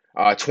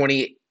 They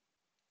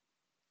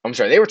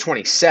were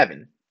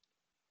 27.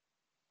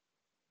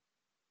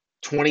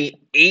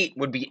 28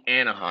 would be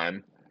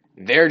Anaheim.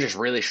 They're just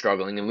really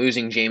struggling, and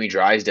losing Jamie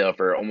Drysdale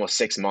for almost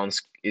 6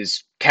 months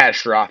is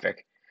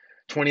catastrophic.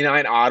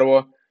 29,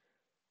 Ottawa.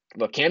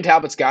 Look, Cam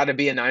Talbot's got to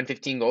be a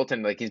 .915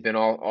 goaltender like he's been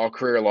all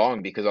career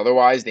long, because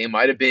otherwise they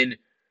might have been,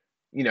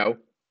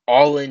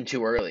 all in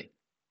too early.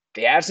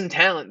 They have some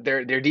talent.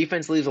 Their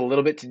defense leaves a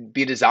little bit to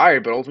be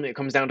desired, but ultimately it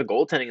comes down to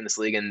goaltending in this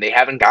league, and they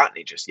haven't gotten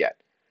it just yet.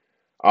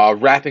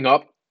 Wrapping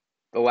up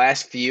the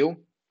last few,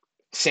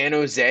 San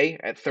Jose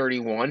at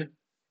 31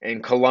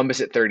 and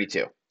Columbus at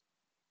 32.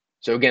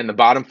 So again, the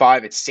bottom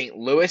 5, it's St.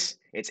 Louis,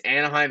 it's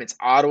Anaheim, it's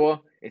Ottawa,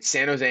 it's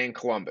San Jose, and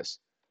Columbus.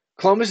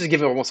 Columbus is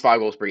giving almost 5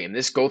 goals per game.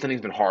 This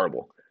goaltending's been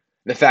horrible.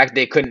 The fact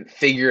they couldn't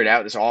figure it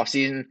out this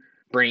offseason,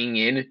 bringing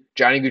in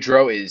Johnny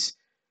Gaudreau, is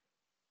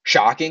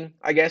shocking,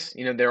 I guess.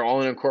 They're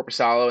all in on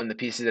Korpisalo and the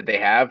pieces that they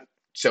have.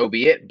 So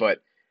be it. But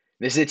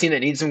this is a team that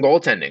needs some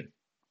goaltending.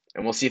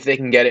 And we'll see if they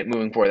can get it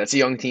moving forward. That's a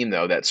young team,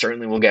 though, that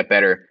certainly will get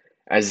better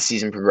as the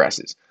season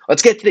progresses.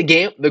 Let's get to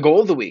the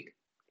goal of the week,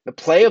 the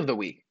play of the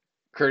week,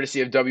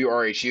 courtesy of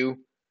WRHU.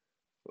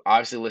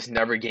 Obviously, listen to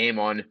every game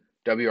on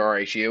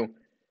WRHU.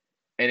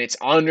 And it's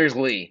Anders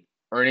Lee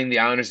earning the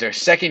Islanders their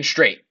second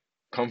straight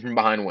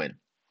come-from-behind win.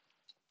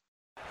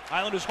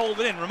 Islanders hold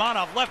it in.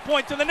 Romanov, left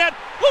point to the net.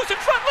 Loose in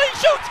front, Lee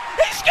shoots!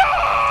 He scores!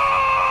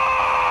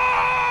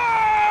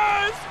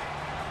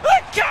 The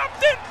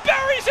captain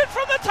buries it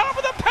from the top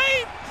of the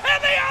paint,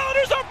 and the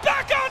Islanders are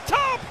back on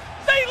top!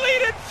 They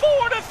lead it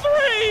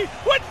 4-3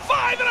 with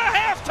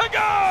 5.5 to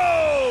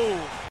go!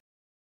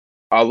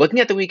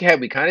 Looking at the week ahead,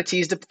 we kind of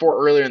teased it before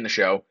earlier in the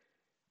show.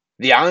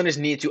 The Islanders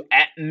need to,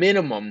 at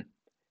minimum,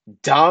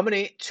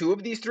 dominate 2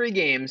 of these 3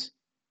 games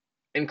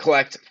and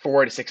collect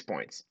 4 to 6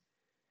 points.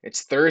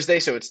 It's Thursday,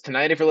 so it's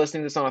tonight if you're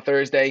listening to this on a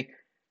Thursday,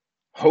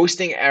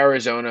 hosting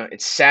Arizona.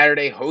 It's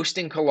Saturday,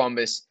 hosting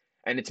Columbus,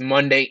 and it's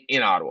Monday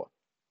in Ottawa.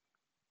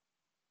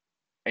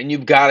 And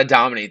you've got to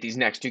dominate these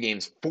next 2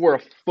 games for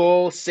a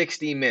full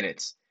 60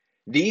 minutes.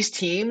 These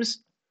teams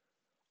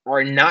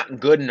are not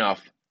good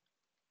enough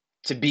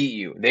to beat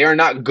you. They are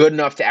not good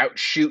enough to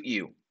outshoot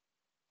you.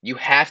 You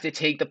have to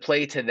take the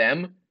play to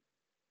them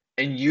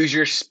and use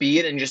your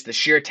speed and just the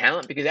sheer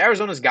talent, because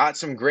Arizona's got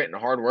some grit and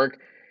hard work.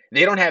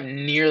 They don't have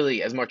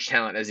nearly as much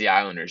talent as the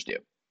Islanders do.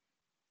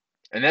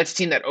 And that's a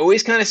team that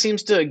always kind of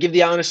seems to give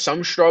the Islanders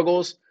some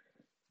struggles.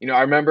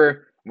 I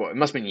remember, it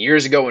must have been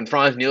years ago when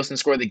Frans Nielsen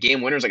scored the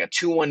game winner. It was like a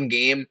 2-1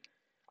 game.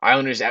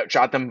 Islanders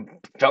outshot them,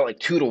 felt like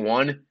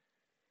 2-1.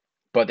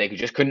 But they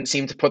just couldn't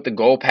seem to put the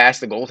goal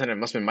past the goaltender. It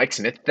must have been Mike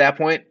Smith at that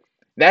point.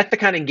 That's the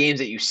kind of games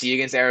that you see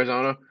against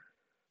Arizona.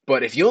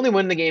 But if you only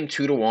win the game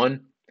 2-1,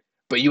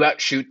 but you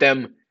outshoot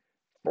them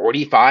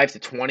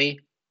 45-20,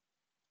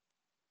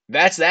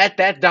 that's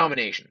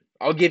domination.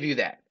 I'll give you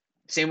that.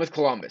 Same with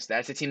Columbus.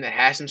 That's a team that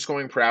has some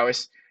scoring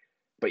prowess,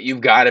 but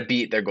you've got to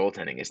beat their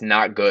goaltending. It's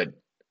not good.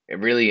 It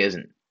really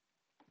isn't.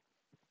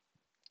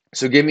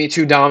 So give me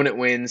 2 dominant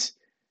wins.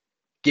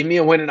 Give me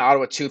a win in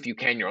Ottawa too if you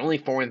can. You're only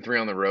 4-3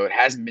 on the road. It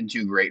hasn't been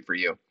too great for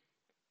you.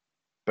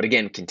 But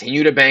again,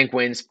 continue to bank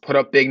wins, put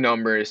up big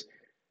numbers.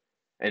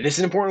 And this is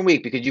an important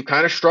week because you've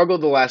kind of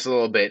struggled the last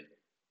little bit.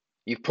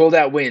 You've pulled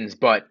out wins,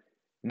 but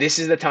this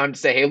is the time to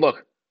say, hey,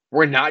 look,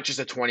 we're not just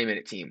a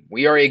 20-minute team.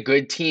 We are a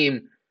good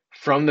team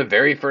from the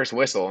very first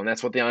whistle, and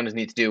that's what the Islanders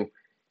need to do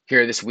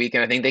here this week,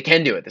 and I think they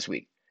can do it this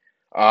week.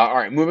 All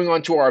right, moving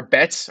on to our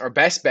bets, our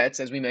best bets.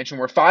 As we mentioned,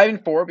 we're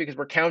 5-4 because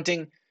we're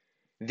counting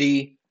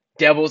the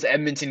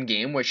Devils-Edmonton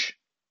game, which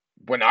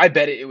when I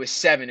bet it, it was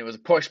 7. It was a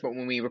push, but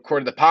when we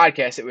recorded the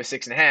podcast, it was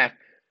 6.5,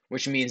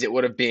 which means it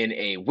would have been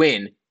a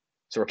win.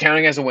 So we're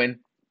counting as a win.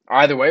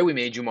 Either way, we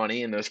made you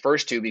money in those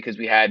first 2 because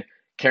we had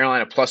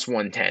Carolina plus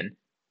 110.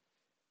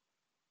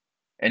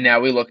 And now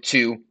we look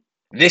to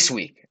this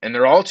week. And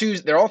they're all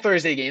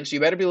Thursday games, so you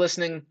better be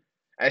listening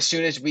as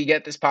soon as we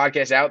get this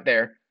podcast out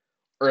there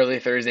early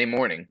Thursday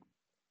morning.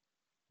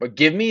 But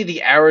give me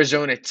the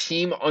Arizona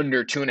team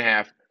under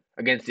 2.5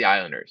 against the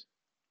Islanders.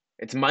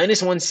 It's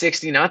minus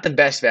 160, not the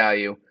best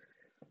value,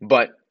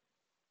 but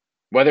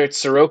whether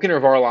it's Sorokin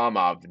or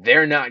Varlamov,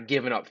 they're not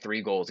giving up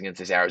 3 goals against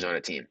this Arizona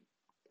team.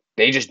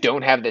 They just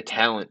don't have the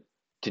talent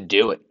to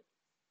do it.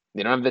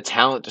 They don't have the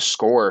talent to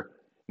score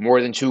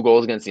more than 2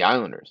 goals against the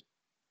Islanders.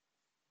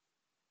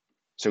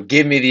 So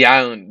give me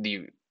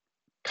the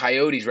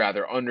Coyotes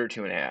under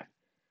 2.5.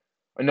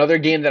 Another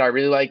game that I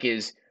really like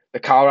is the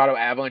Colorado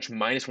Avalanche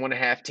minus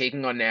 1.5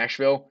 taking on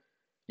Nashville.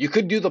 You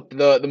could do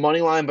the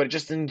money line, but it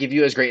just didn't give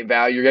you as great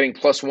value. You're getting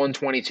plus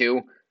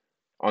 122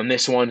 on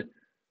this one.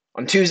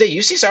 On Tuesday,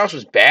 UC Saros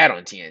was bad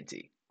on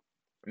TNT.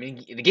 I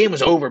mean, the game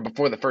was over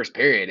before the first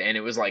period, and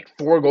it was like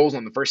 4 goals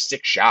on the first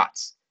 6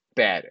 shots.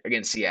 Bad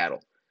against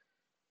Seattle.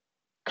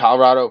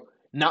 Colorado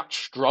not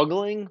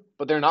struggling,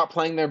 but they're not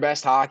playing their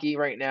best hockey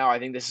right now. I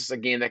think this is a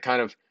game that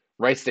kind of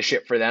rights the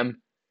ship for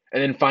them.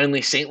 And then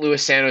finally, St.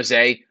 Louis, San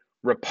Jose,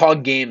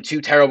 repug game,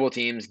 2 terrible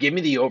teams. Give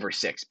me the over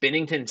 6.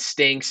 Binnington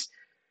stinks.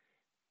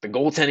 The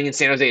goaltending in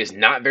San Jose is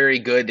not very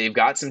good. They've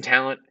got some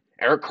talent.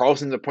 Erik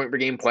Karlsson's a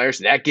point-per-game player,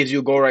 so that gives you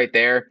a goal right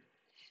there.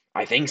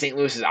 I think St.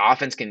 Louis's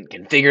offense can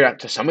figure it out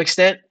to some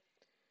extent.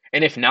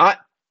 And if not,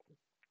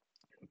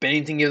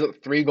 Binnington gives up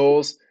 3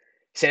 goals.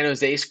 St.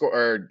 Louis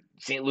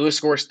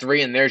scores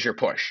 3, and there's your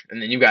push.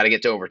 And then you got to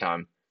get to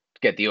overtime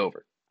to get the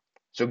over.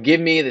 So give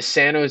me the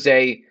San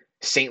Jose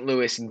St.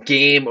 Louis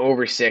game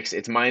over 6.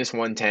 It's minus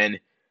 110.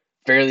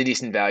 Fairly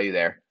decent value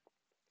there.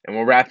 And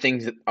we'll wrap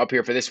things up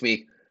here for this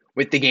week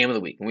with the game of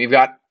the week. And we've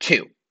got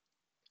 2.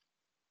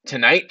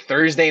 Tonight,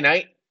 Thursday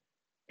night,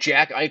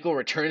 Jack Eichel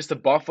returns to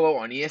Buffalo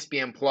on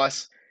ESPN+.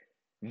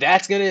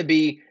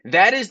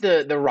 That is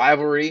the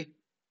rivalry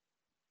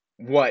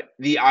what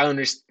the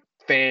Islanders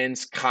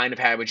fans kind of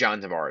had with John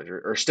Tavares,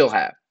 or still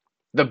have.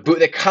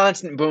 The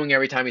constant booing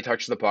every time he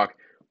touches the puck.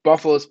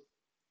 Buffalo's,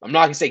 I'm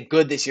not going to say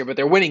good this year, but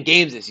they're winning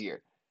games this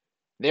year.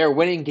 They're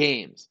winning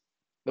games.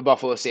 The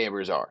Buffalo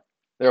Sabres are.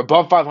 They're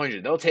above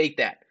 500. They'll take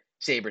that,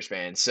 Sabres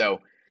fans.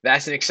 So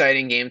that's an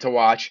exciting game to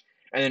watch.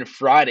 And then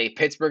Friday,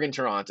 Pittsburgh and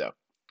Toronto.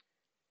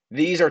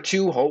 These are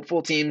 2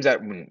 hopeful teams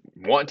that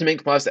want to make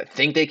the playoffs, that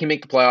think they can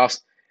make the playoffs,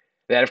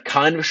 that have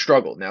kind of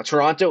struggled. Now,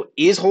 Toronto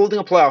is holding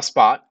a playoff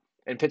spot,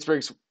 and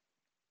Pittsburgh's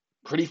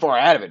pretty far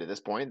out of it at this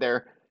point.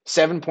 They're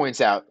 7 points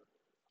out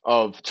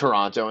of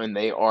Toronto, and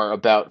they are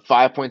about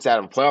 5 points out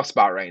of a playoff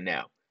spot right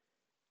now.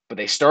 But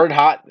they started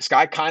hot. The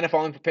sky kind of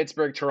falling for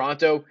Pittsburgh.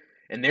 Toronto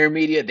and their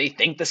media, they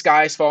think the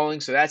sky is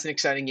falling, so that's an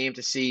exciting game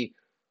to see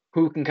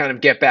who can kind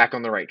of get back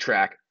on the right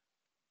track.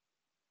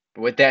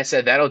 But with that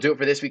said, that'll do it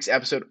for this week's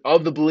episode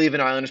of the Believe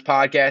in Islanders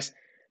podcast.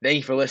 Thank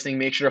you for listening.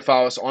 Make sure to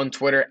follow us on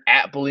Twitter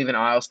at Believe in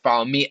Isles.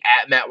 Follow me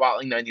at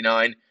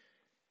MattWatling99.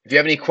 If you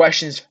have any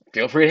questions,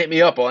 feel free to hit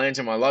me up. I'll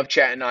answer them. I love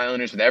chatting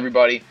Islanders with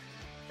everybody.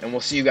 And we'll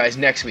see you guys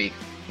next week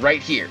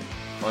right here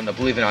on the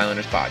Believe in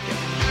Islanders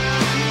podcast.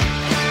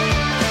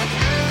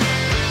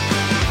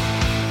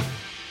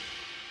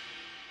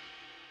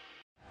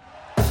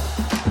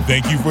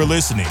 Thank you for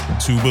listening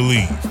to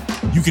Believe.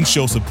 You can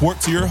show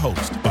support to your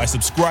host by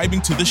subscribing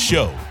to the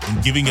show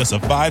and giving us a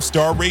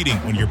 5-star rating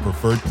on your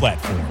preferred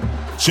platform.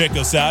 Check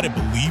us out at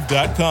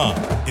Believe.com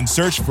and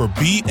search for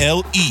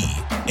BLEAV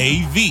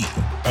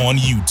on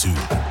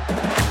YouTube.